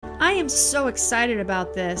I am so excited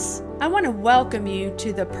about this. I want to welcome you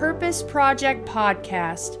to the Purpose Project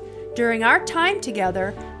podcast. During our time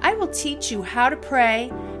together, I will teach you how to pray,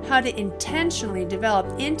 how to intentionally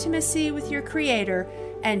develop intimacy with your Creator,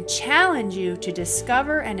 and challenge you to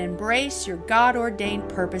discover and embrace your God-ordained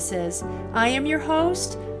purposes. I am your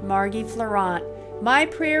host, Margie Florent. My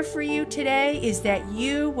prayer for you today is that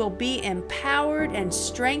you will be empowered and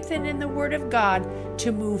strengthened in the Word of God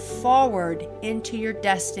to move forward into your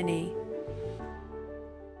destiny.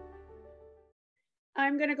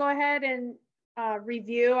 I'm going to go ahead and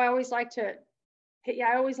review. I always like to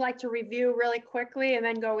review really quickly and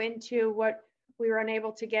then go into what we were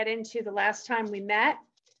unable to get into the last time we met.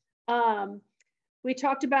 We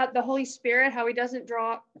talked about the Holy Spirit, how he doesn't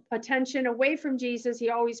draw attention away from Jesus.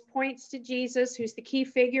 He always points to Jesus, who's the key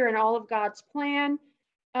figure in all of God's plan.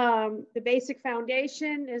 The basic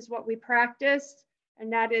foundation is what we practiced,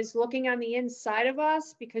 and that is looking on the inside of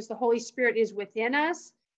us because the Holy Spirit is within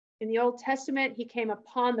us. In the Old Testament, he came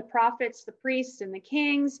upon the prophets, the priests, and the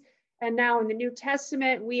kings. And now in the New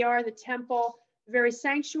Testament, we are the temple, the very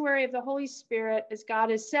sanctuary of the Holy Spirit. As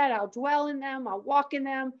God has said, I'll dwell in them, I'll walk in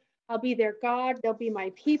them. I'll be their God. They'll be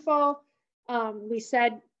my people. We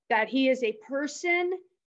said that he is a person,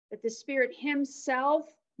 that the Spirit himself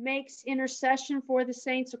makes intercession for the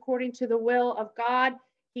saints according to the will of God.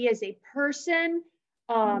 He is a person.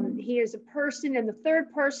 He is a person in the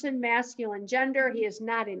third person, masculine gender. He is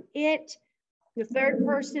not an it. The third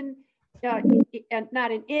person, not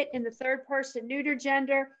an it in the third person, neuter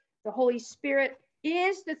gender. The Holy Spirit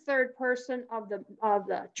is the third person of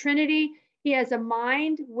the Trinity. He has a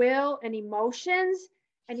mind, will, and emotions,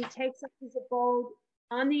 and he takes up his abode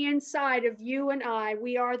on the inside of you and I.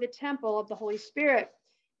 We are the temple of the Holy Spirit.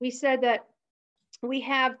 We said that we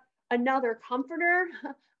have another comforter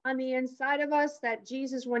on the inside of us, that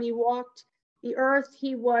Jesus, when he walked the earth,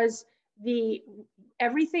 he was the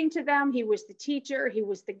everything to them. He was the teacher, he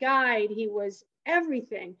was the guide, he was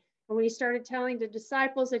everything. And when he started telling the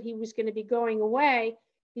disciples that he was going to be going away,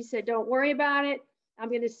 he said, don't worry about it. I'm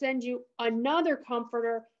going to send you another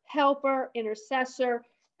comforter, helper, intercessor,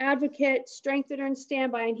 advocate, strengthener, and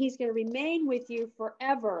standby, and he's going to remain with you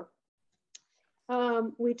forever.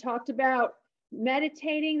 We talked about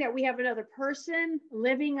meditating, that we have another person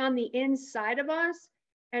living on the inside of us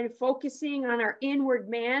and focusing on our inward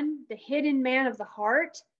man, the hidden man of the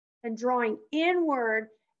heart, and drawing inward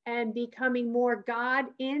and becoming more God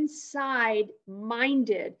inside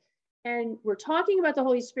minded. And we're talking about the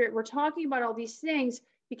Holy Spirit. We're talking about all these things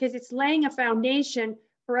because it's laying a foundation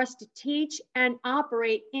for us to teach and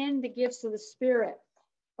operate in the gifts of the Spirit.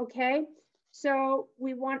 Okay, so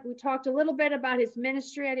we talked a little bit about his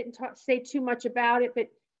ministry. I didn't say too much about it, but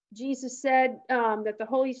Jesus said that the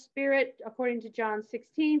Holy Spirit, according to John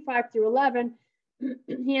 16, 5 through 11,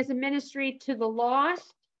 he has a ministry to the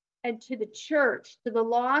lost and to the church. To the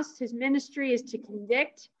lost, his ministry is to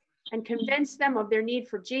convict and convince them of their need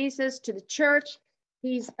for Jesus. To the church,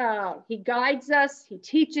 he guides us, he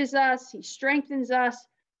teaches us, he strengthens us.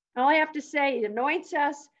 All I have to say, he anoints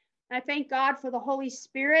us. I thank God for the Holy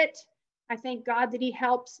Spirit. I thank God that he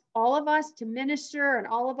helps all of us to minister and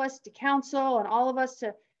all of us to counsel and all of us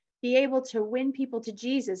to be able to win people to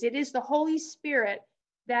Jesus. It is the Holy Spirit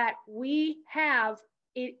that we have.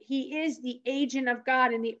 He is the agent of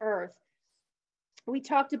God in the earth. We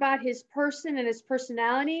talked about his person and his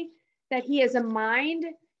personality, that he has a mind.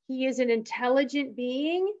 He is an intelligent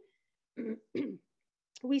being.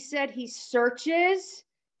 We said he searches.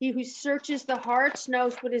 He who searches the hearts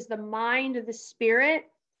knows what is the mind of the Spirit.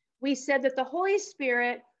 We said that the Holy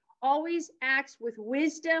Spirit always acts with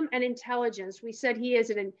wisdom and intelligence. We said he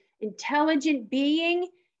is an intelligent being.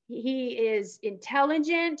 He is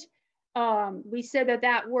intelligent. We said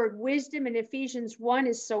that word wisdom in Ephesians 1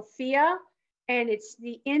 is Sophia, and it's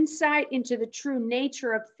the insight into the true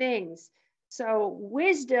nature of things. So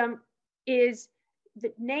wisdom is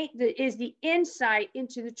the insight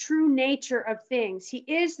into the true nature of things. He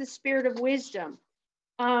is the spirit of wisdom.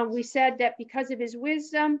 We said that because of his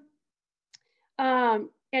wisdom and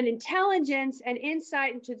intelligence and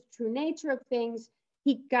insight into the true nature of things,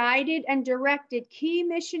 he guided and directed key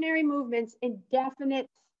missionary movements in definite,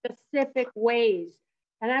 specific ways.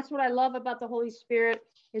 And that's what I love about the Holy Spirit,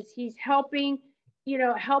 is he's helping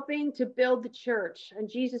to build the church. And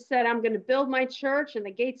Jesus said, I'm going to build my church and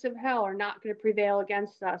the gates of hell are not going to prevail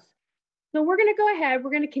against us. So we're going to go ahead.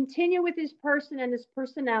 We're going to continue with his person and his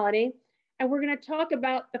personality. And we're going to talk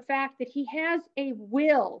about the fact that he has a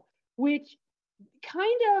will, which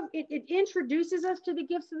it introduces us to the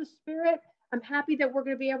gifts of the Spirit. I'm happy that we're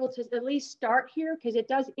going to be able to at least start here because it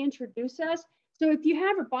does introduce us. So if you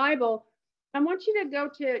have a Bible, I want you to go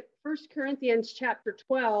to 1 Corinthians chapter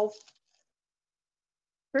 12.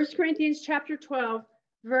 1 Corinthians chapter 12,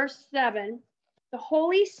 verse 7. The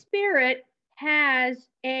Holy Spirit has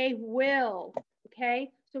a will.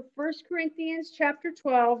 Okay, so 1 Corinthians chapter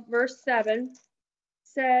 12, verse 7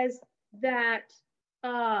 says that,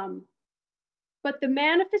 but the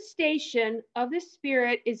manifestation of the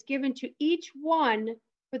Spirit is given to each one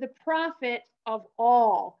for the profit of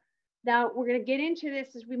all. Now, we're going to get into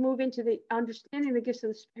this as we move into the understanding the gifts of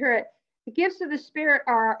the Spirit. The gifts of the Spirit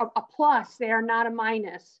are a plus, they are not a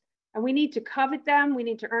minus. And we need to covet them, we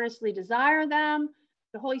need to earnestly desire them.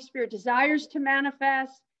 The Holy Spirit desires to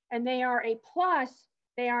manifest, and they are a plus,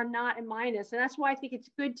 they are not a minus. And that's why I think it's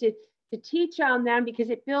good to teach on them, because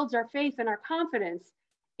it builds our faith and our confidence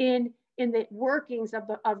in the workings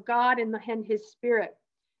of God and His Spirit.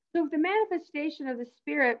 So the manifestation of the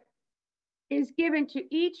Spirit is given to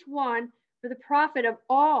each one for the profit of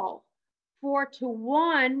all. For to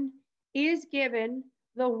one is given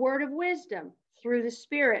the word of wisdom through the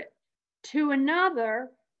Spirit, to another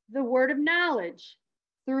the word of knowledge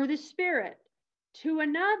through the Spirit, to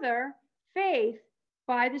another faith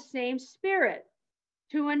by the same Spirit,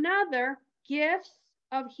 to another gifts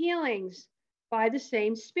of healings by the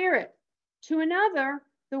same Spirit, to another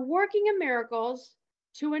the working of miracles,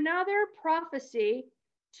 to another prophecy,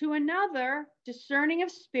 to another discerning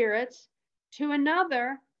of spirits, to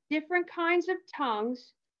another different kinds of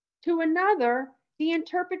tongues, to another the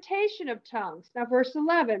interpretation of tongues. Now, verse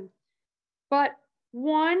 11, but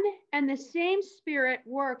one and the same Spirit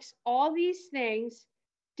works all these things,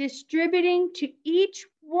 distributing to each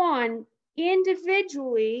one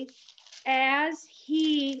individually as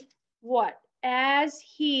he what? As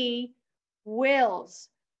he wills.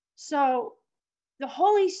 So the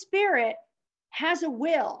Holy Spirit has a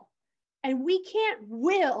will, and we can't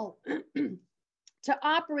will to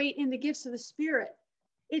operate in the gifts of the Spirit.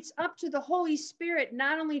 It's up to the Holy Spirit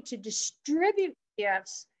not only to distribute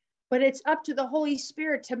gifts, but it's up to the Holy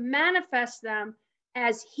Spirit to manifest them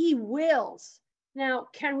as he wills. Now,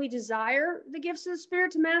 can we desire the gifts of the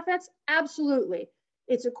Spirit to manifest? Absolutely.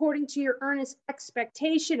 It's according to your earnest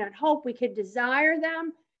expectation and hope. We can desire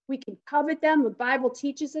them. We can covet them. The Bible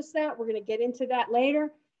teaches us that. We're going to get into that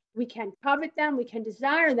later. We can covet them. We can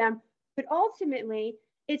desire them. But ultimately,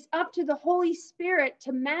 it's up to the Holy Spirit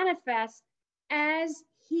to manifest as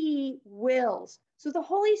he wills. So the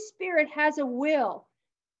Holy Spirit has a will.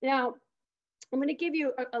 Now, I'm going to give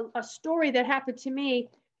you a story that happened to me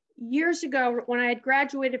years ago when I had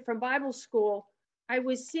graduated from Bible school. I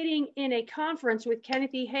was sitting in a conference with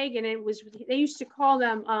Kenneth E. Hagin, and they used to call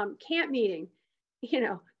them camp meeting.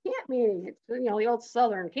 Camp meeting. It's the old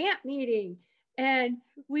Southern camp meeting. And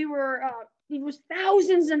we were, there was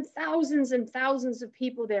thousands and thousands and thousands of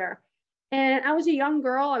people there. And I was a young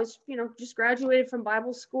girl. I was, just graduated from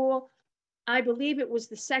Bible school. I believe it was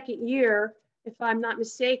the second year, if I'm not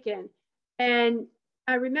mistaken. And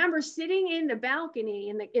I remember sitting in the balcony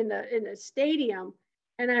in the stadium,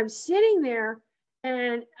 and I was sitting there,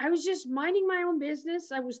 and I was just minding my own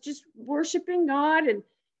business. I was just worshiping God and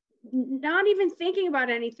not even thinking about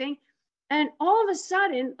anything. And all of a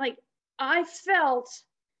sudden, I felt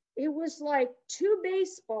it was like two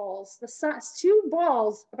balls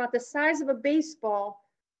about the size of a baseball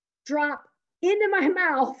drop into my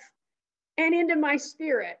mouth and into my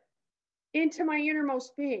spirit, into my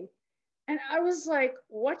innermost being. And I was like,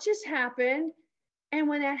 what just happened? And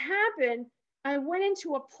when that happened, I went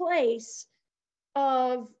into a place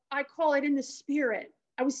of, I call it in the spirit.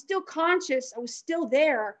 I was still conscious. I was still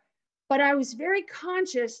there, but I was very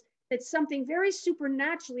conscious that something very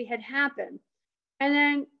supernaturally had happened. And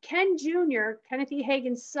then Ken Jr., Kenneth E.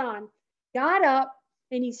 Hagin's son, got up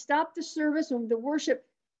and he stopped the service and the worship.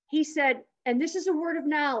 He said, and this is a word of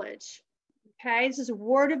knowledge. Okay, this is a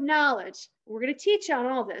word of knowledge. We're going to teach on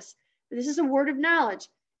all this. But this is a word of knowledge.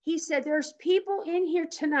 He said, there's people in here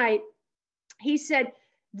tonight, he said,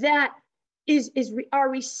 that are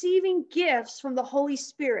receiving gifts from the Holy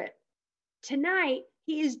Spirit. Tonight,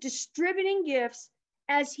 he is distributing gifts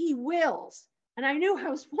as he wills. And I knew I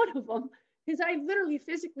was one of them, because I literally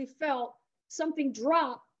physically felt something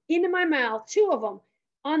drop into my mouth, two of them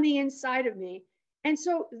on the inside of me. And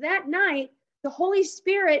so that night, the Holy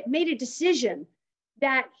Spirit made a decision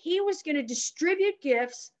that he was going to distribute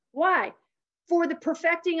gifts. Why? For the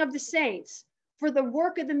perfecting of the saints, for the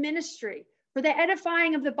work of the ministry, for the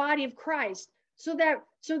edifying of the body of Christ, so that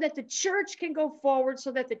the church can go forward,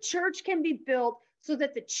 so that the church can be built, so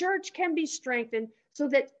that the church can be strengthened, so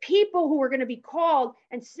that people who are going to be called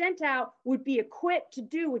and sent out would be equipped to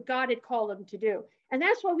do what God had called them to do. And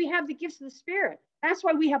that's why we have the gifts of the Spirit. That's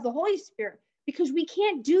why we have the Holy Spirit. because we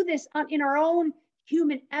can't do this in our own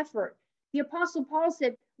human effort. The Apostle Paul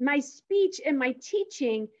said, my speech and my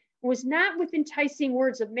teaching was not with enticing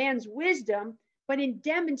words of man's wisdom, but in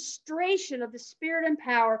demonstration of the Spirit and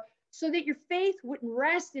power, so that your faith wouldn't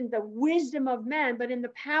rest in the wisdom of men, but in the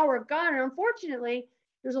power of God. And unfortunately,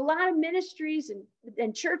 there's a lot of ministries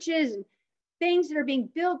and churches and things that are being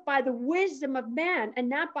built by the wisdom of man and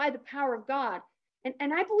not by the power of God.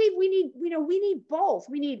 And I believe we need both.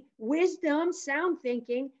 We need wisdom, sound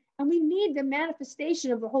thinking, and we need the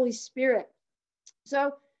manifestation of the Holy Spirit.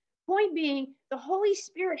 So, point being, the Holy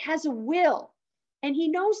Spirit has a will, and he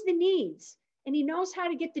knows the needs, and he knows how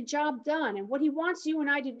to get the job done. And what he wants you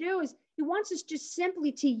and I to do is he wants us just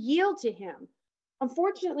simply to yield to him.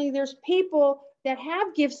 Unfortunately, there's people that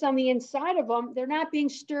have gifts on the inside of them. They're not being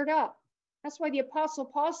stirred up. That's why the Apostle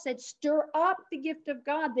Paul said, stir up the gift of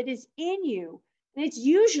God that is in you. And it's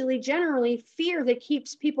usually, generally, fear that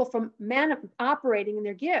keeps people from operating in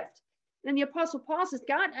their gift. And the Apostle Paul says,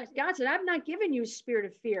 God said, I've not given you a spirit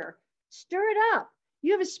of fear. Stir it up.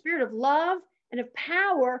 You have a spirit of love and of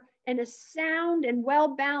power and a sound and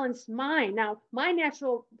well-balanced mind. Now, my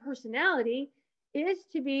natural personality is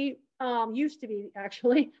to be, used to be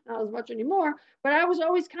actually, not as much anymore, but I was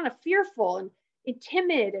always kind of fearful and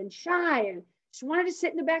timid and shy and just wanted to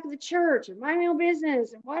sit in the back of the church and mind my own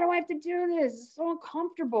business. And why do I have to do this? It's so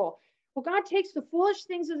uncomfortable. Well, God takes the foolish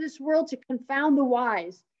things of this world to confound the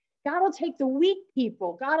wise. God will take the weak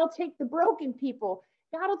people. God will take the broken people.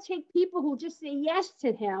 God will take people who just say yes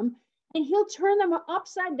to him, and he'll turn them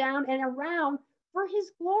upside down and around for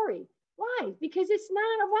his glory. Why? Because it's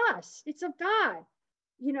not of us. It's of God.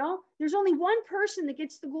 You know, there's only one person that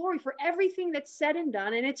gets the glory for everything that's said and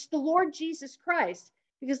done, and it's the Lord Jesus Christ.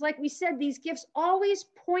 Because like we said, these gifts always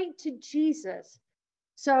point to Jesus.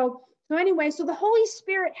 So anyway, so the Holy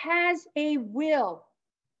Spirit has a will.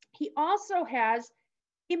 He also has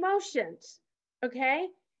emotions, okay?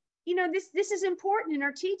 You know, this is important in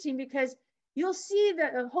our teaching, because you'll see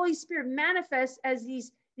that the Holy Spirit manifests as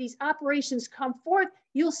these operations come forth.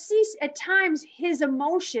 You'll see at times his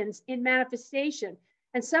emotions in manifestation.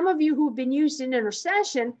 And some of you who've been used in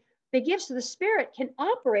intercession, the gifts of the Spirit can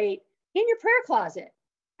operate in your prayer closet.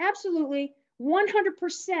 Absolutely,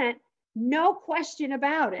 100%, no question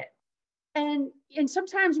about it. And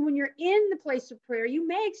sometimes when you're in the place of prayer, you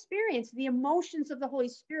may experience the emotions of the Holy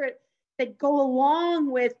Spirit that go along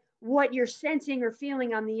with what you're sensing or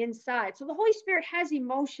feeling on the inside. So the Holy Spirit has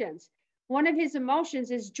emotions. One of his emotions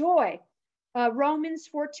is joy. Romans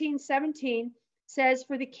 14:17 says,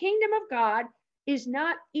 for the kingdom of God is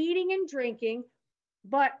not eating and drinking,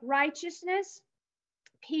 but righteousness,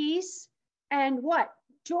 peace, and what?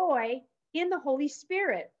 Joy in the Holy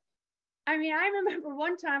Spirit. I mean, I remember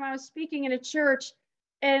one time I was speaking in a church,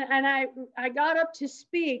 and I got up to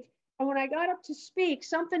speak. And when I got up to speak,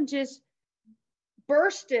 something just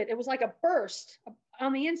bursted. It was like a burst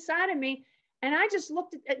on the inside of me. And I just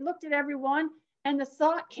looked at everyone, and the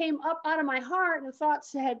thought came up out of my heart. And the thought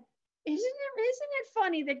said, isn't it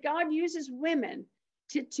funny that God uses women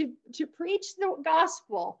to preach the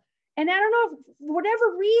gospel? And I don't know, for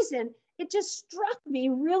whatever reason, it just struck me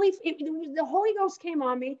really. The Holy Ghost came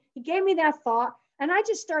on me. He gave me that thought, and I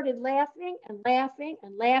just started laughing and laughing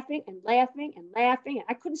and laughing and laughing and laughing. And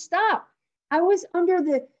I couldn't stop. I was under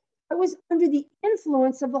the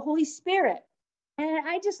influence of the Holy Spirit, and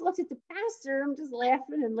I just looked at the pastor. I'm just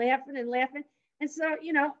laughing and laughing and laughing. And so,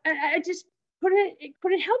 you know, I just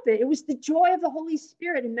couldn't help it. It was the joy of the Holy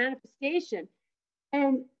Spirit in manifestation.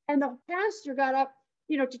 And the pastor got up,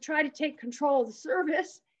 you know, to try to take control of the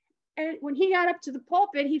service. And when he got up to the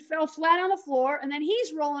pulpit, he fell flat on the floor, and then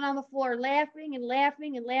he's rolling on the floor, laughing and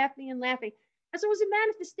laughing and laughing and laughing. And so it was a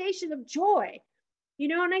manifestation of joy, you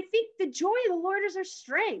know. And I think the joy of the Lord is our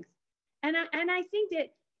strength. And I think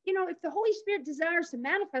that, you know, if the Holy Spirit desires to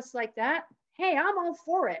manifest like that, hey, I'm all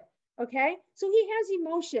for it. Okay, so he has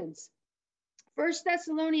emotions. 1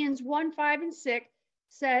 Thessalonians 1:5-6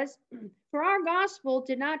 says, for our gospel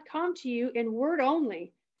did not come to you in word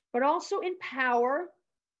only, but also in power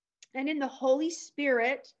and in the Holy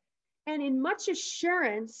Spirit and in much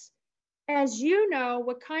assurance, as you know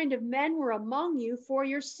what kind of men were among you for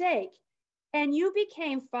your sake. And you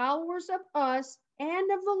became followers of us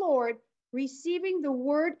and of the Lord, receiving the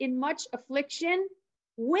word in much affliction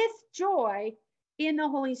with joy in the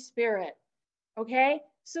Holy Spirit. Okay?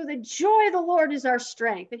 So the joy of the Lord is our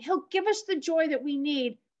strength, and he'll give us the joy that we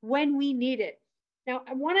need when we need it. Now,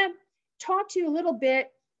 I want to talk to you a little bit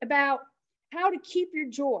about how to keep your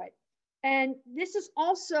joy. And this is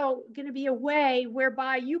also going to be a way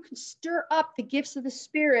whereby you can stir up the gifts of the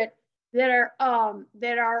Spirit that are on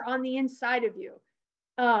the inside of you.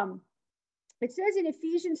 It says in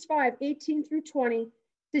Ephesians 5:18 through 20, it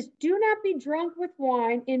says, do not be drunk with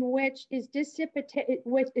wine in which is dissipate,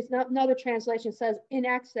 which is not, another translation says in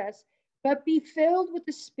excess, but be filled with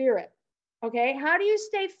the Spirit. Okay, how do you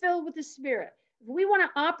stay filled with the Spirit? If we want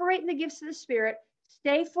to operate in the gifts of the Spirit,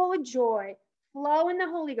 stay full of joy, flow in the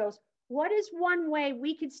Holy Ghost, what is one way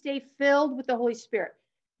we could stay filled with the Holy Spirit?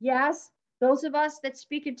 Yes, those of us that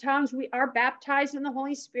speak in tongues, we are baptized in the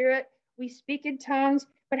Holy Spirit. We speak in tongues,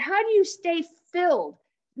 but how do you stay filled?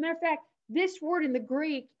 As a matter of fact, this word in the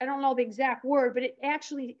Greek, I don't know the exact word, but it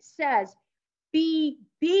actually says be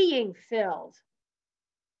being filled.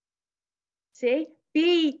 See,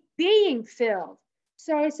 be being filled.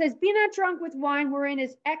 So it says, be not drunk with wine wherein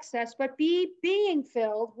is excess, but be being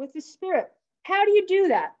filled with the Spirit. How do you do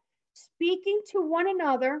that? Speaking to one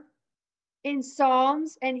another in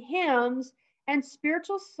psalms and hymns and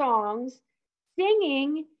spiritual songs,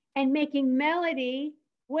 singing and making melody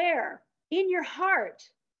where? In your heart.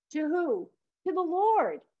 To who? To the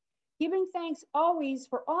Lord. Giving thanks always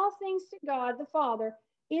for all things to God the Father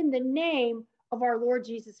in the name of our Lord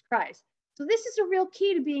Jesus Christ. So this is a real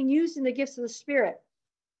key to being used in the gifts of the Spirit.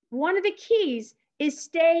 One of the keys is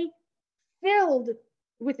stay filled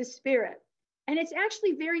with the Spirit. And it's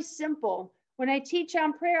actually very simple. When I teach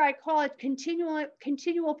on prayer, I call it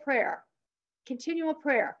continual prayer. Continual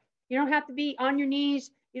prayer. You don't have to be on your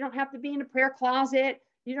knees. You don't have to be in a prayer closet.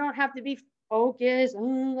 You don't have to be focused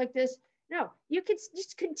like this. No, you can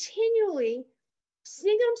just continually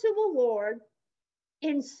sing unto the Lord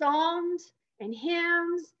in psalms and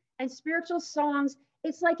hymns and spiritual songs.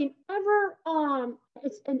 It's like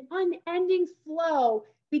it's an unending flow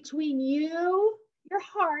between you, your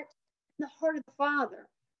heart, and the heart of the Father.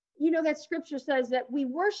 You know that scripture says that we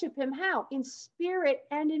worship him how? In spirit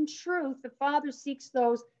and in truth. The Father seeks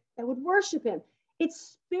those that would worship him.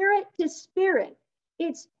 It's spirit to spirit.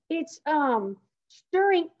 It's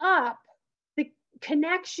stirring up the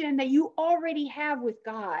connection that you already have with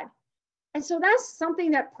God. And so that's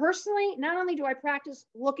something that personally, not only do I practice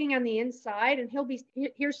looking on the inside, and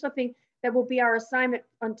here's something that will be our assignment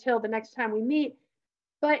until the next time we meet,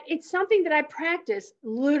 but it's something that I practice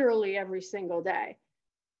literally every single day.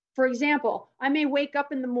 For example, I may wake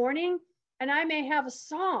up in the morning and I may have a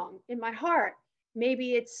song in my heart.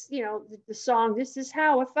 Maybe it's, the song, this is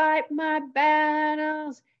how I fight my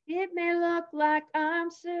battles. It may look like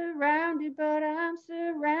I'm surrounded, but I'm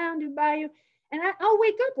surrounded by you. And I'll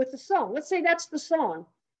wake up with the song. Let's say that's the song.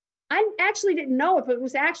 I actually didn't know it, but it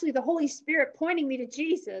was actually the Holy Spirit pointing me to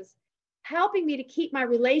Jesus, helping me to keep my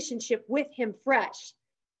relationship with him fresh.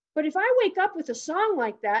 But if I wake up with a song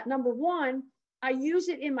like that, number one, I use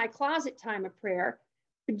it in my closet time of prayer.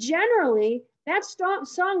 But generally, that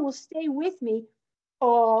song will stay with me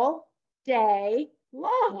all day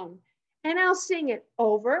long. And I'll sing it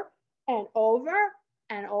over and over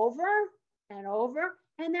and over and over.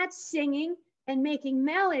 And that's singing and making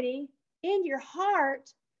melody in your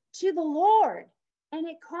heart to the Lord. And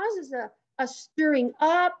it causes a stirring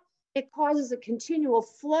up. It causes a continual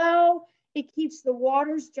flow. It keeps the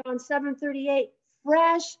waters, John 7:38,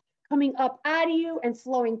 fresh, coming up out of you and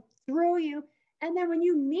flowing through you. And then when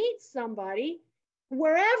you meet somebody,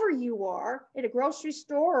 wherever you are, at a grocery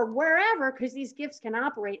store or wherever, because these gifts can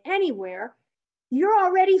operate anywhere, you're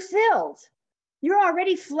already filled. You're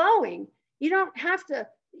already flowing. You don't have to,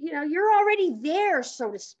 you're already there, so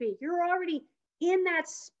to speak. You're already in that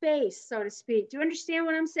space, so to speak. Do you understand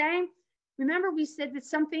what I'm saying? Remember, we said that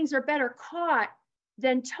some things are better caught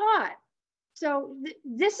than taught. So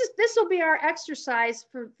this will be our exercise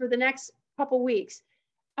for the next couple weeks.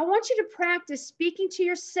 I want you to practice speaking to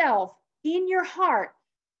yourself in your heart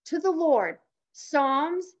to the Lord,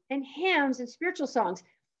 psalms and hymns and spiritual songs.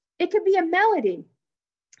 It could be a melody.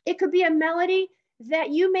 It could be a melody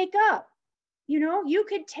that you make up. You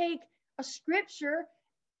could take a scripture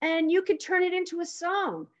and you could turn it into a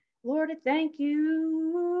song. Lord, I thank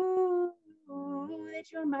you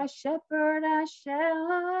that you're my shepherd, I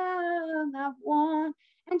shall not want.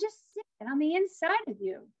 And just sit on the inside of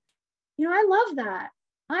you. I love that.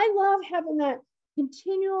 I love having that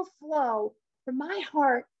continual flow from my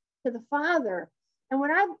heart to the Father. And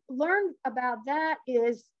what I've learned about that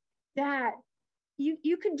is that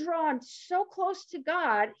you can draw so close to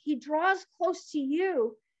God, he draws close to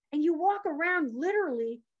you, and you walk around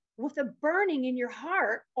literally with a burning in your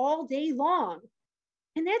heart all day long.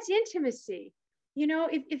 And that's intimacy.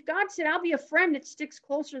 If God said, I'll be a friend that sticks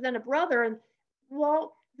closer than a brother, and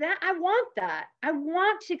well, that I want that. I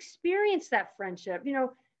want to experience that friendship.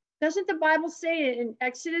 Doesn't the Bible say in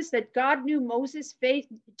Exodus that God knew Moses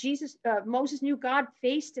Moses knew God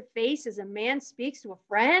face to face as a man speaks to a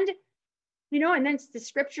friend? and then the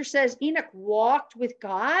scripture says Enoch walked with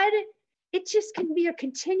God. It just can be a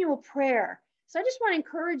continual prayer. So I just want to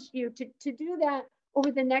encourage you to do that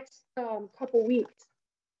over the next couple weeks.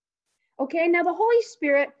 Okay, now the Holy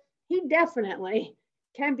Spirit, he definitely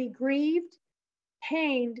can be grieved,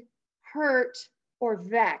 pained, hurt, or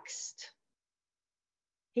vexed.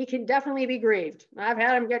 He can definitely be grieved. I've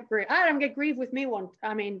had him get grieved. I had him get grieved with me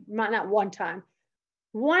not one time.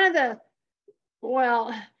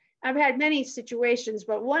 I've had many situations,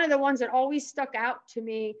 but one of the ones that always stuck out to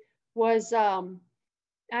me was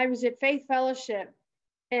I was at Faith Fellowship,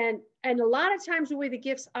 and a lot of times the way the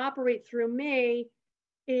gifts operate through me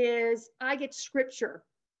is I get scripture,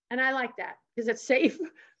 and I like that because it's safe.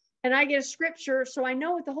 And I get a scripture, so I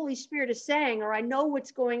know what the Holy Spirit is saying, or I know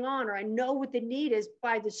what's going on, or I know what the need is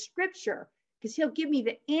by the scripture, because he'll give me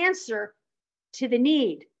the answer to the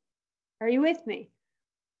need. Are you with me?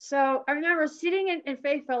 So I remember sitting in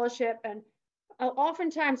Faith Fellowship, and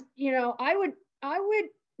oftentimes, I would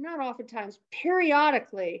not oftentimes,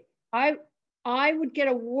 periodically, I would get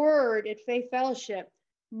a word at Faith Fellowship.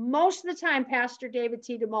 Most of the time, Pastor David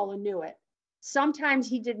T. DeMola knew it. Sometimes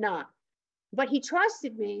he did not. But he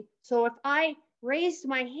trusted me. So if I raised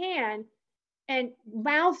my hand and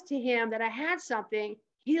mouthed to him that I had something,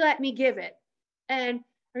 he let me give it. And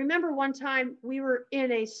I remember one time we were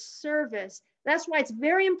in a service. That's why it's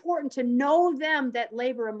very important to know them that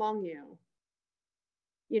labor among you.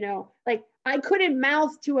 Like I couldn't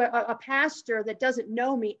mouth to a pastor that doesn't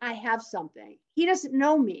know me, I have something. He doesn't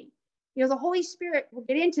know me. The Holy Spirit, we'll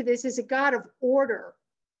get into this, is a God of order.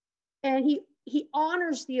 And he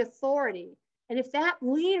honors the authority. And if that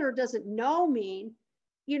leader doesn't know me,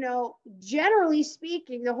 generally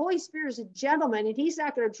speaking, the Holy Spirit is a gentleman, and he's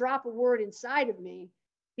not going to drop a word inside of me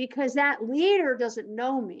because that leader doesn't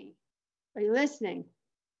know me. Are you listening?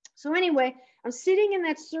 So anyway, I'm sitting in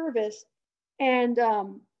that service, and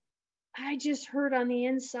I just heard on the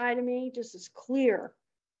inside of me, just as clear,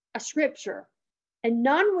 a scripture. And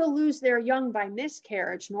none will lose their young by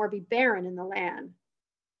miscarriage, nor be barren in the land.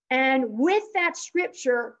 And with that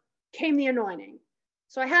scripture came the anointing.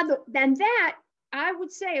 So I had that I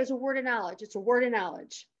would say is a word of knowledge. It's a word of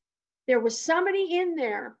knowledge. There was somebody in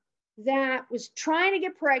there that was trying to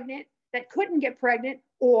get pregnant, that couldn't get pregnant,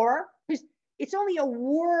 or it's only a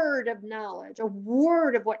word of knowledge, a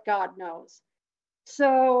word of what God knows.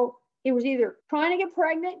 So it was either trying to get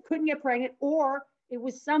pregnant, couldn't get pregnant, or it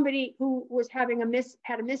was somebody who was had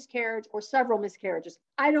a miscarriage or several miscarriages.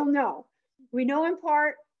 I don't know. We know in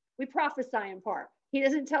part, we prophesy in part. He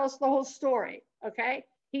doesn't tell us the whole story, okay?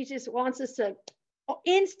 He just wants us to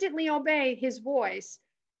instantly obey his voice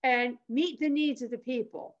and meet the needs of the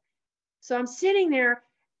people. So I'm sitting there,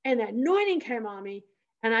 and the anointing came on me,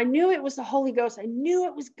 and I knew it was the Holy Ghost. I knew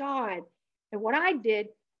it was God. And what I did,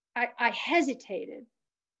 I hesitated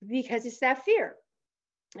because it's that fear.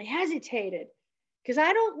 I hesitated because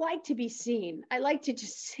I don't like to be seen. I like to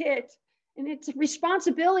just sit. And it's a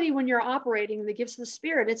responsibility when you're operating in the gifts of the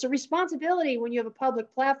Spirit. It's a responsibility when you have a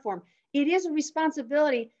public platform. It is a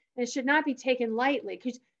responsibility, and it should not be taken lightly,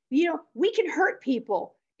 because we can hurt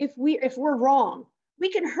people if we're wrong. We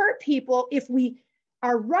can hurt people if we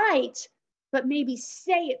are right, but maybe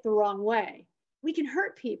say it the wrong way. We can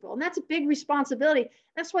hurt people, and that's a big responsibility.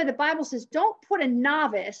 That's why the Bible says don't put a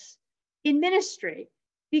novice in ministry,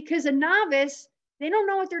 because a novice, they don't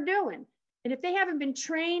know what they're doing. And if they haven't been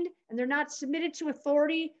trained and they're not submitted to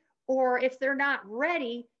authority, or if they're not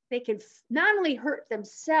ready, they can not only hurt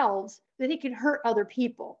themselves, but they can hurt other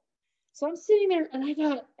people. So I'm sitting there, and I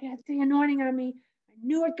got the anointing on me. I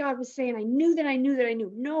knew what God was saying. I knew that I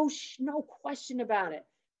knew. No question about it.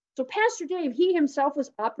 So Pastor Dave, he himself was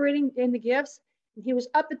operating in the gifts, and he was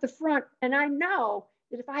up at the front. And I know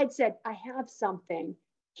that if I had said, I have something,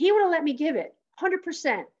 he would have let me give it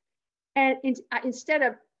 100%. And instead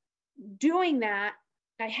of doing that,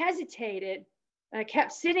 I hesitated, and I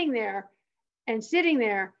kept sitting there, and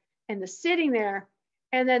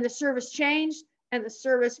then the service changed, and the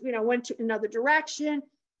service, went to another direction,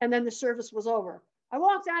 and then the service was over. I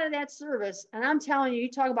walked out of that service, and I'm telling you, you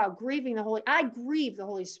talk about grieving I grieved the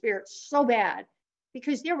Holy Spirit so bad,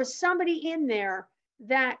 because there was somebody in there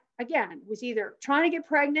that, again, was either trying to get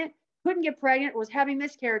pregnant, couldn't get pregnant, or was having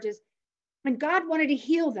miscarriages, and God wanted to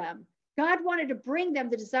heal them. God wanted to bring them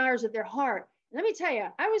the desires of their heart. Let me tell you,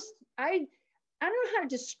 I don't know how to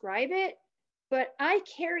describe it, but I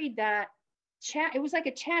carried that it was like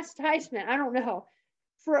a chastisement, I don't know,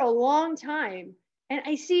 for a long time. And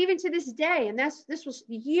I see even to this day, and this was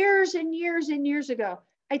years and years and years ago,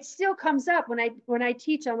 it still comes up when I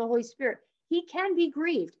teach on the Holy Spirit. He can be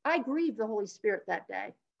grieved. I grieved the Holy Spirit that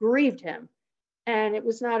day, grieved him. And it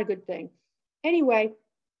was not a good thing. Anyway,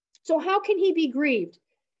 so how can he be grieved?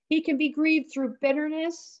 He can be grieved through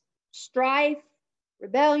bitterness, strife,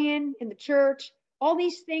 rebellion in the church. All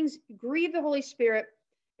these things grieve the Holy Spirit.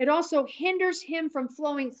 It also hinders him from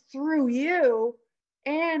flowing through you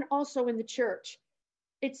and also in the church.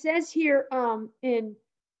 It says here in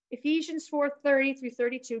Ephesians 4:30 through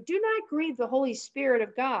 32, do not grieve the Holy Spirit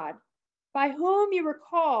of God, by whom you were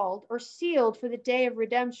called or sealed for the day of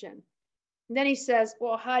redemption. And then he says,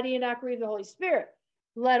 well, how do you not grieve the Holy Spirit?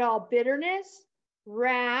 Let all bitterness,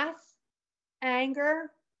 wrath,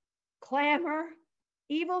 anger, clamor,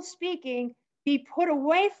 evil speaking be put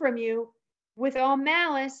away from you with all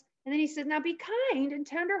malice. And then he says, now be kind and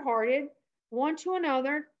tenderhearted one to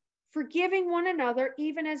another, forgiving one another,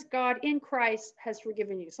 even as God in Christ has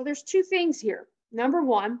forgiven you. So there's two things here. Number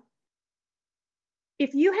one,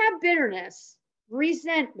 if you have bitterness,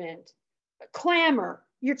 resentment, clamor,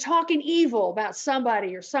 you're talking evil about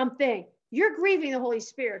somebody or something, you're grieving the Holy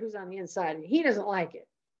Spirit who's on the inside of you. He doesn't like it.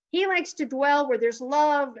 He likes to dwell where there's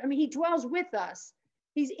love. I mean, he dwells with us.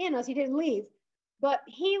 He's in us. He didn't leave. But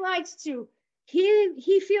he likes to,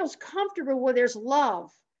 he feels comfortable where there's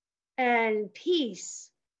love and peace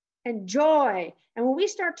and joy. And when we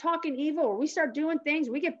start talking evil or we start doing things,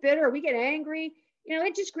 we get bitter, we get angry,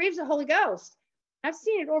 it just grieves the Holy Ghost. I've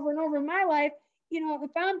seen it over and over in my life.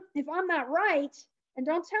 If I'm not right, and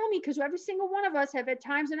don't tell me, because every single one of us have had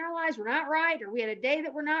times in our lives we're not right, or we had a day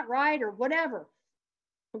that we're not right, or whatever.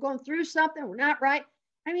 We're going through something, we're not right.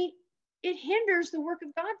 I mean, it hinders the work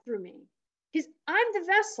of God through me, because I'm the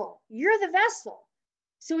vessel, you're the vessel.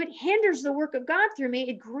 So it hinders the work of God through me.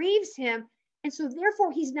 It grieves him. And so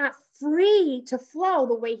therefore he's not free to flow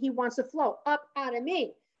the way he wants to flow up out of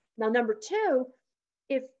me. Now, number two,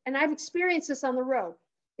 and I've experienced this on the road,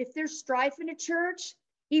 if there's strife in a church,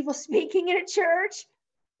 evil speaking in a church,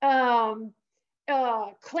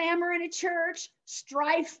 clamor in a church,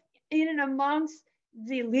 strife in and amongst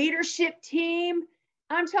the leadership team,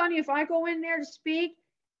 I'm telling you, if I go in there to speak,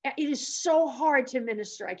 it is so hard to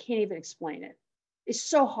minister. I can't even explain it. It's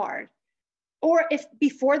so hard. Or if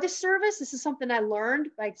before the service, this is something I learned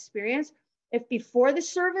by experience. If before the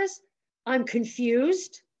service, I'm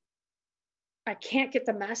confused, I can't get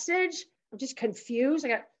the message, I'm just confused, I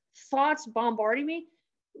got thoughts bombarding me.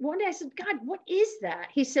 One day I said, God, what is that?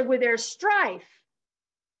 He said, where there's strife,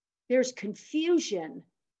 there's confusion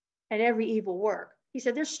and every evil work. He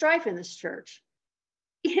said, there's strife in this church.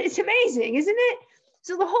 It's amazing, isn't it?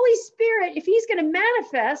 So the Holy Spirit, if he's going to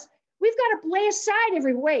manifest, we've got to lay aside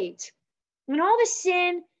every weight and all the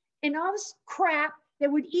sin and all this crap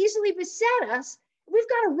that would easily beset us. We've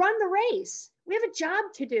got to run the race. We have a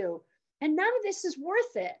job to do, and none of this is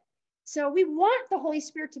worth it. So we want the Holy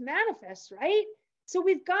Spirit to manifest, right? So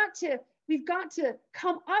we've got to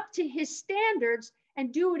come up to his standards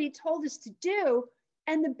and do what he told us to do.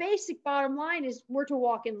 And the basic bottom line is we're to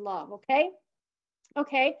walk in love. Okay.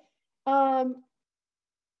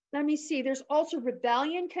 Let me see. There's also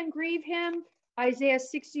rebellion can grieve him. Isaiah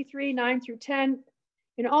 63, 9 through 10.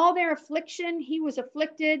 In all their affliction, he was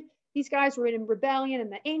afflicted. These guys were in rebellion,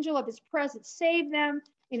 and the angel of his presence saved them.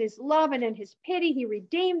 In his love and in his pity, he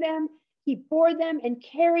redeemed them. He bore them and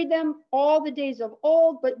carried them all the days of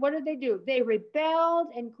old. But what did they do? They rebelled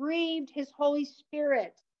and grieved his Holy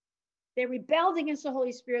Spirit. They rebelled against the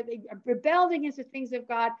Holy Spirit. They rebelled against the things of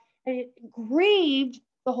God, and it grieved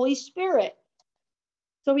the Holy Spirit.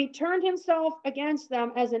 So he turned himself against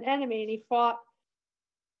them as an enemy, and he fought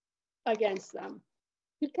against them.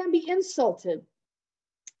 He can be insulted.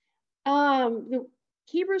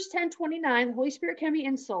 Hebrews 10:29, the Holy Spirit can be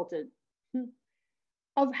insulted.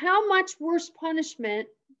 Of how much worse punishment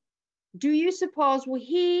do you suppose will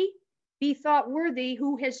he be thought worthy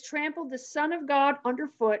who has trampled the Son of God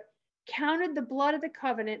underfoot, counted the blood of the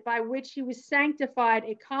covenant by which he was sanctified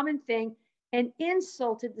a common thing, and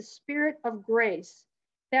insulted the Spirit of grace?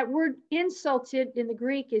 That word insulted in the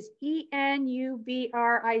Greek is E-N-U-B-R-I-Z-O,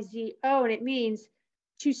 and it means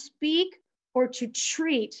to speak or to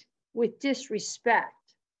treat with disrespect.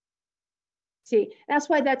 See, that's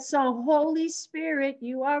why that song, Holy Spirit,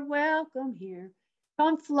 you are welcome here.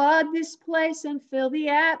 Come flood this place and fill the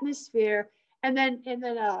atmosphere. And then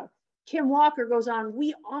Kim Walker goes on,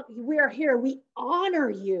 we are here, we honor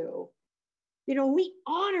you. We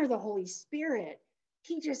honor the Holy Spirit.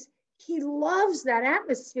 He loves that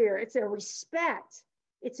atmosphere. It's a respect.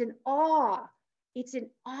 It's an awe. It's an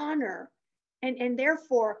honor. And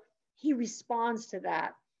therefore, he responds to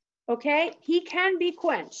that. Okay? He can be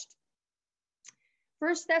quenched.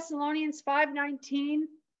 1 Thessalonians 5:19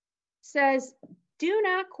 says, do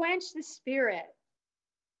not quench the Spirit.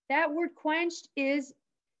 That word quenched is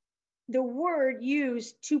the word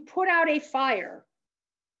used to put out a fire.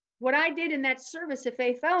 What I did in that service at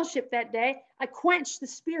Faith Fellowship that day, I quenched the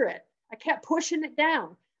spirit. I kept pushing it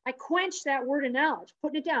down. I quenched that word of knowledge,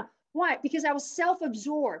 putting it down. Why? Because I was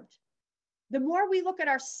self-absorbed. The more we look at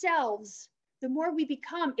ourselves, the more we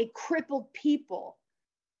become a crippled people.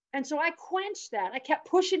 And so I quenched that. I kept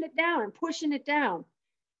pushing it down and pushing it down.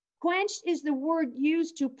 Quenched is the word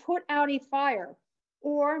used to put out a fire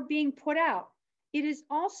or being put out. It is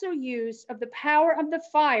also used of the power of the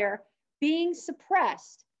fire being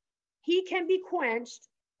suppressed. He can be quenched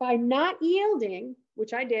by not yielding,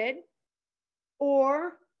 which I did,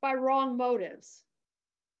 or by wrong motives.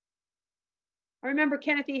 I remember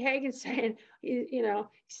Kenneth E. Hagin saying, he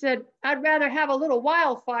said, I'd rather have a little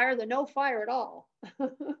wildfire than no fire at all.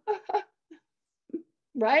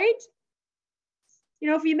 Right?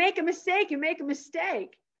 If you make a mistake, you make a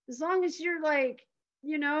mistake. As long as you're like,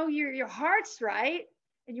 your heart's right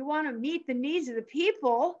and you want to meet the needs of the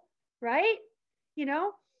people, right?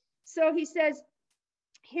 So he says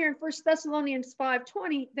here in 1 Thessalonians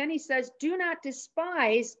 5:20, then he says, do not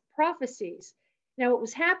despise prophecies. Now, what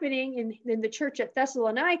was happening in the church at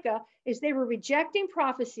Thessalonica is they were rejecting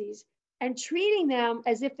prophecies and treating them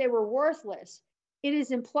as if they were worthless. It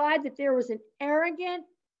is implied that there was an arrogant,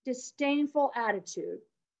 disdainful attitude.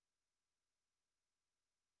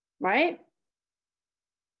 Right?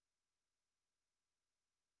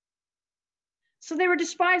 So they were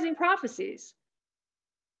despising prophecies.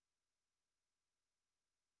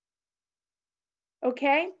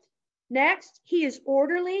 Okay, next, he is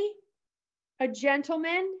orderly, a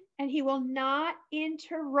gentleman, and he will not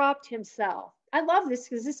interrupt himself. I love this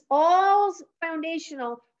because this all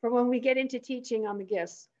foundational for when we get into teaching on the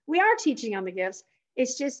gifts. We are teaching on the gifts.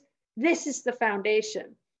 It's just, this is the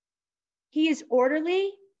foundation. He is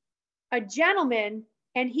orderly, a gentleman,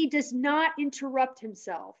 and he does not interrupt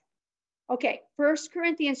himself. Okay, 1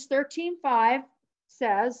 Corinthians 13:5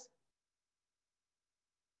 says,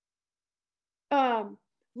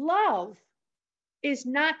 love is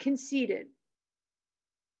not conceited,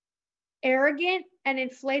 arrogant, and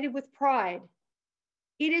inflated with pride.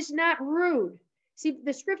 It is not rude. See,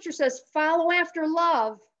 the scripture says, follow after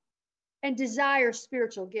love and desire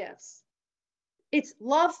spiritual gifts. It's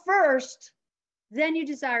love first, then you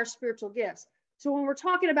desire spiritual gifts. So when we're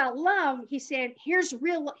talking about love, he's saying, here's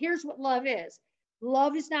what love is.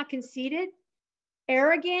 Love is not conceited,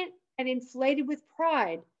 arrogant, and inflated with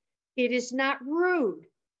pride. It is not rude,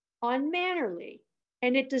 unmannerly,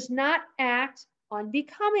 and it does not act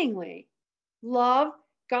unbecomingly. Love,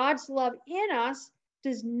 God's love in us,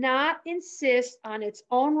 does not insist on its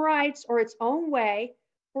own rights or its own way,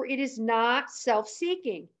 for it is not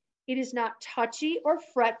self-seeking. It is not touchy or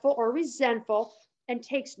fretful or resentful and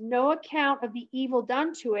takes no account of the evil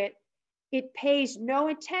done to it. It pays no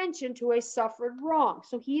attention to a suffered wrong.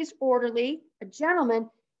 So he is orderly, a gentleman.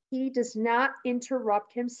 He does not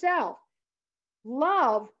interrupt himself.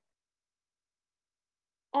 Love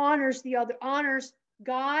honors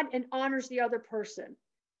God and honors the other person.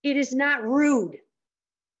 It is not rude.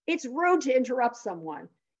 It's rude to interrupt someone.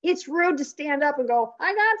 It's rude to stand up and go,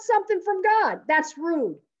 I got something from God. That's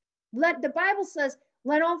rude. The Bible says,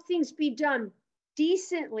 let all things be done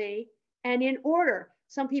decently and in order.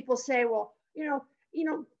 Some people say, well,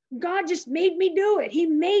 God just made me do it. He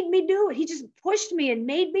made me do it. He just pushed me and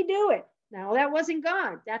made me do it. No, that wasn't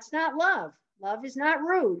God. That's not love. Love is not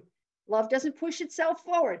rude. Love doesn't push itself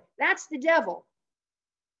forward. That's the devil.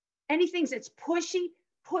 Anything that's pushy,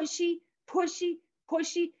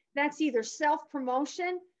 that's either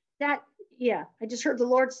self-promotion. I just heard the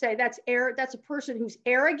Lord say that's a person who's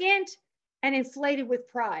arrogant and inflated with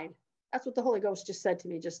pride. That's what the Holy Ghost just said to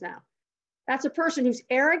me just now. That's a person who's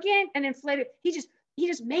arrogant and inflated. He just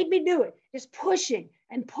made me do it. Just pushing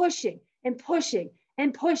and pushing and pushing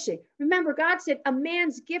and pushing. Remember, God said a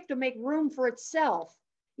man's gift will make room for itself.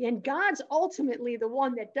 And God's ultimately the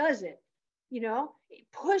one that does it.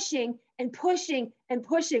 Pushing and pushing and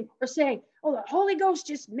pushing, or saying, oh, the Holy Ghost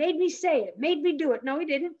just made me say it, made me do it. No, he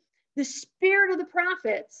didn't. The spirit of the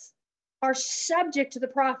prophets are subject to the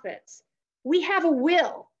prophets. We have a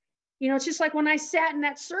will. It's just like when I sat in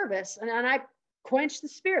that service and I quenched the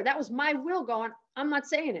spirit. That was my will going, I'm not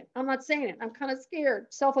saying it. I'm kind of scared,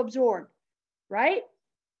 self-absorbed, right?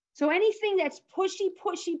 So anything that's pushy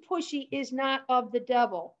is not of the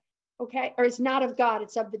devil, okay? Or it's not of God,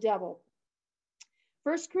 it's of the devil.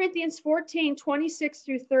 1 Corinthians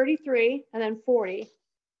 14:26-33, and then 40.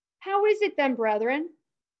 How is it then, brethren?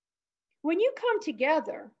 When you come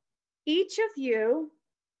together, each of you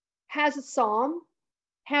has a psalm,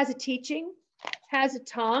 has a teaching, has a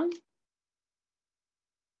tongue.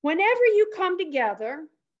 Whenever you come together,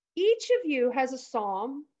 Each of you has a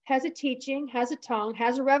psalm, has a teaching, has a tongue,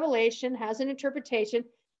 has a revelation, has an interpretation.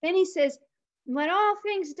 Then he says, let all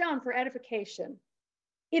things done for edification.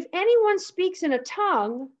 If anyone speaks in a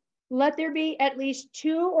tongue, let there be at least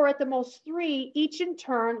two or at the most three, each in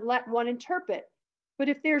turn, let one interpret. But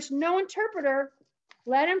if there's no interpreter,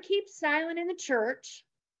 let him keep silent in the church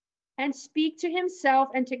and speak to himself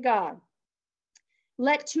and to God.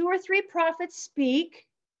 Let two or three prophets speak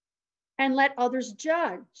and let others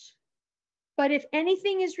judge. But if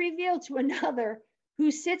anything is revealed to another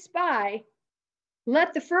who sits by,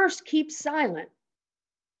 let the first keep silent.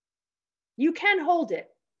 You can hold it.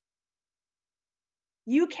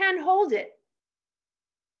 You can hold it.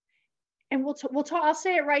 And we'll talk, I'll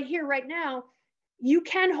say it right here, right now. You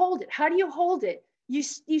can hold it. How do you hold it? You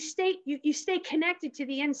stay connected to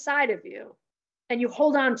the inside of you and you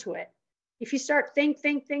hold on to it. If you start think,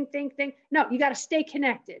 no, you got to stay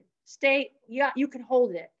connected. You can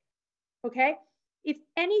hold it. Okay? If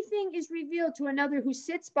anything is revealed to another who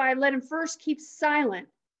sits by, let him first keep silent.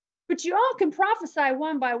 But you all can prophesy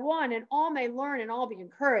one by one, and all may learn and all be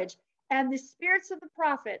encouraged. And the spirits of the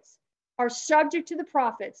prophets are subject to the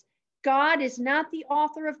prophets. God is not the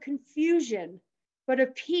author of confusion, but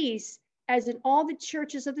of peace, as in all the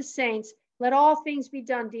churches of the saints. Let all things be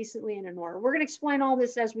done decently and in order. We're going to explain all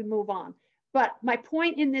this as we move on. But my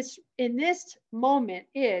point in this moment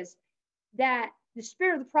is that the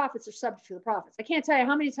spirit of the prophets are subject to the prophets. I can't tell you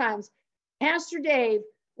how many times Pastor Dave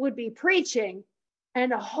would be preaching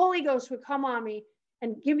and the Holy Ghost would come on me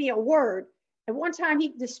and give me a word. And one time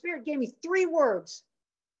the Spirit gave me 3 words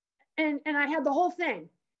and I had the whole thing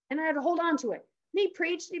and I had to hold on to it. And he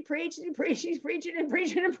preached, he's preaching and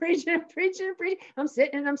preaching. I'm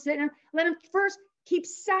sitting. Let him first keep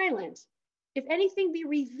silent. If anything be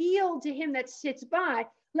revealed to him that sits by,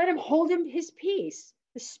 let him hold him his peace.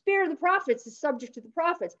 The spirit of the prophets is subject to the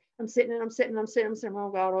prophets. I'm sitting. Oh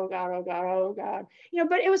God.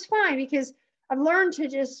 But it was fine because I've learned to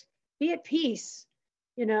just be at peace,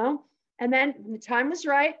 and then when the time was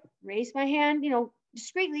right, raise my hand,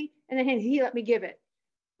 discreetly, and then he let me give it.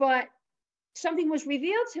 But something was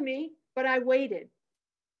revealed to me, but I waited.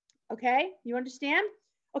 Okay, you understand?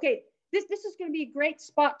 Okay, this is going to be a great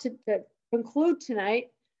spot to conclude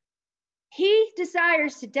tonight. He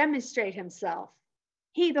desires to demonstrate himself.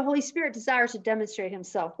 He, the Holy Spirit, desires to demonstrate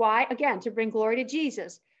himself. Why? Again, to bring glory to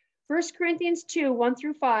Jesus. 1 Corinthians 2,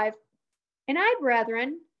 1-5. And I,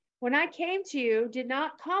 brethren, when I came to you, did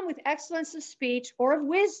not come with excellence of speech or of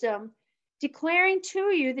wisdom, declaring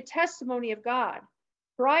to you the testimony of God.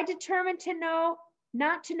 For I determined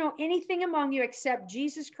not to know anything among you except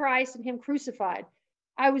Jesus Christ and him crucified.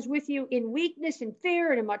 I was with you in weakness and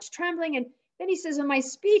fear and in much trembling. And then he says, and my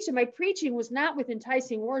speech and my preaching was not with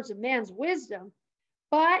enticing words of man's wisdom,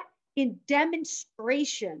 but in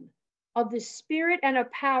demonstration of the Spirit and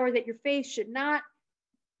of power, that your faith should not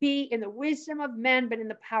be in the wisdom of men, but in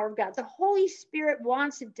the power of God. The Holy Spirit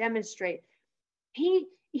wants to demonstrate. He's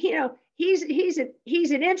an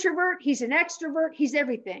introvert, he's an extrovert, he's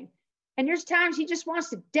everything. And there's times he just wants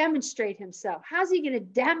to demonstrate himself. How's he going to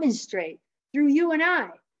demonstrate? Through you and I,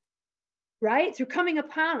 right? Through coming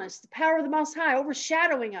upon us, the power of the Most High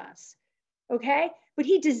overshadowing us, okay? But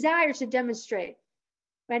he desires to demonstrate.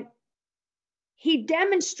 And he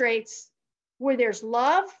demonstrates where there's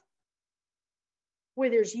love, where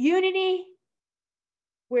there's unity,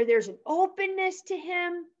 where there's an openness to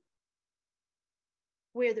him,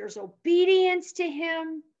 where there's obedience to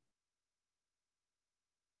him.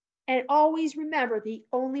 And always remember that he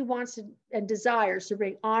only wants and desires to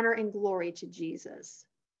bring honor and glory to Jesus.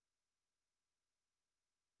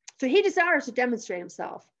 So he desires to demonstrate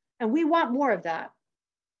himself, and we want more of that.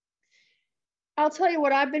 I'll tell you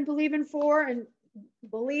what I've been believing for, and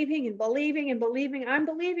believing. I'm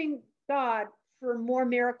believing God for more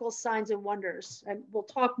miracles, signs, and wonders. And we'll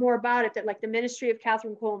talk more about it, that like the ministry of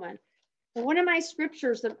Kathryn Kuhlman. And one of my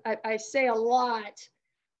scriptures that I say a lot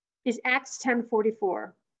is Acts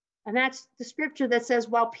 10:44. And that's the scripture that says,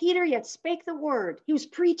 while Peter yet spake the word, he was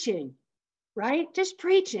preaching, right? Just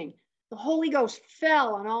preaching. The Holy Ghost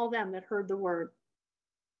fell on all them that heard the word,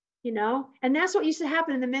 And that's what used to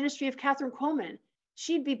happen in the ministry of Kathryn Kuhlman.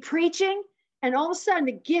 She'd be preaching, and all of a sudden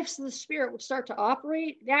the gifts of the Spirit would start to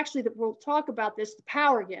operate. Actually, we'll talk about this, the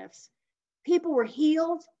power gifts. People were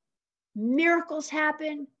healed. Miracles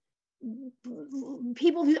happened.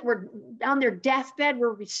 People that were on their deathbed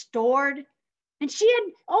were restored. And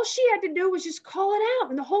all she had to do was just call it out.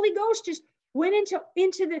 And the Holy Ghost just went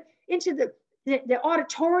into the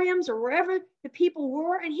auditoriums or wherever the people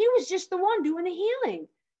were. And he was just the one doing the healing.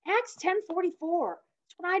 Acts 10:44.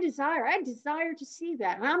 That's what I desire. I desire to see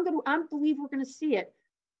that. And I believe we're going to see it.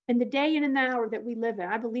 in the day and in the hour that we live in.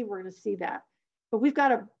 I believe we're going to see that. But we've got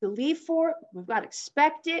to believe for it. We've got to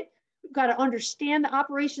expect it. We've got to understand the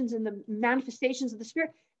operations and the manifestations of the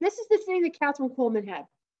Spirit. This is the thing that Catherine Kuhlman had.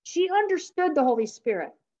 She understood the Holy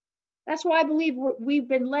Spirit. That's why I believe we've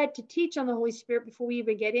been led to teach on the Holy Spirit before we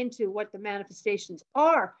even get into what the manifestations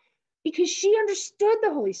are, because she understood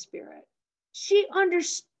the Holy Spirit. She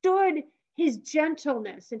understood his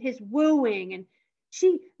gentleness and his wooing, and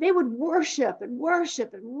they would worship and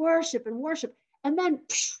worship and worship and worship, and then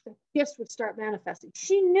the gifts would start manifesting.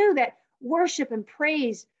 She knew that worship and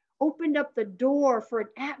praise opened up the door for an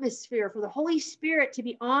atmosphere for the Holy Spirit to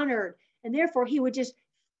be honored, and therefore he would just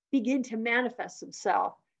begin to manifest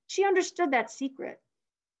himself. She understood that secret.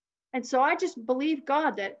 And so I just believe,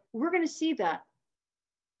 God, that we're going to see that.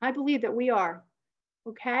 I believe that we are.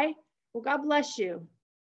 Okay? Well, God bless you.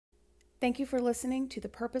 Thank you for listening to the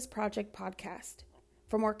Purpose Project podcast.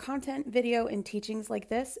 For more content, video, and teachings like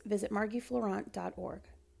this, visit margieflorent.org.